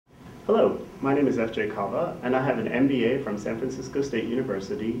Hello, my name is FJ Cava, and I have an MBA from San Francisco State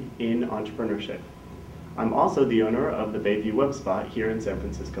University in entrepreneurship. I'm also the owner of the Bayview Webspot here in San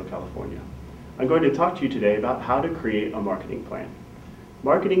Francisco, California. I'm going to talk to you today about how to create a marketing plan.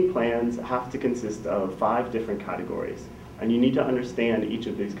 Marketing plans have to consist of 5 different categories, and you need to understand each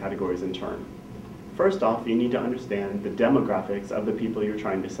of these categories in turn. First off, you need to understand the demographics of the people you're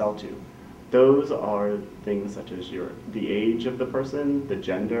trying to sell to. Those are things such as the age of the person, the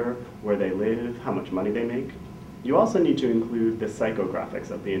gender, where they live, how much money they make. You also need to include the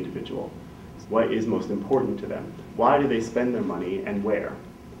psychographics of the individual. What is most important to them? Why do they spend their money and where?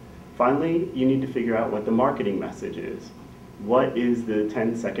 Finally, you need to figure out what the marketing message is. What is the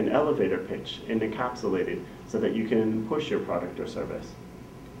 10-second elevator pitch encapsulated so that you can push your product or service?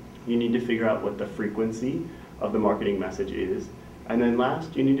 You need to figure out what the frequency of the marketing message is. And then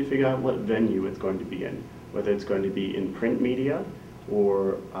last, you need to figure out what venue it's going to be in, whether it's going to be in print media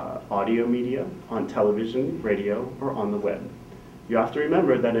or audio media, on television, radio, or on the web. You have to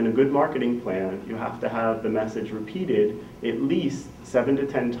remember that in a good marketing plan, you have to have the message repeated at least 7 to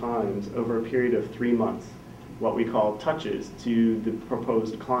 10 times over a period of 3 months, what we call touches to the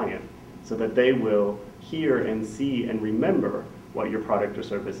proposed client, so that they will hear and see and remember what your product or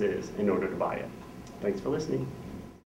service is in order to buy it. Thanks for listening.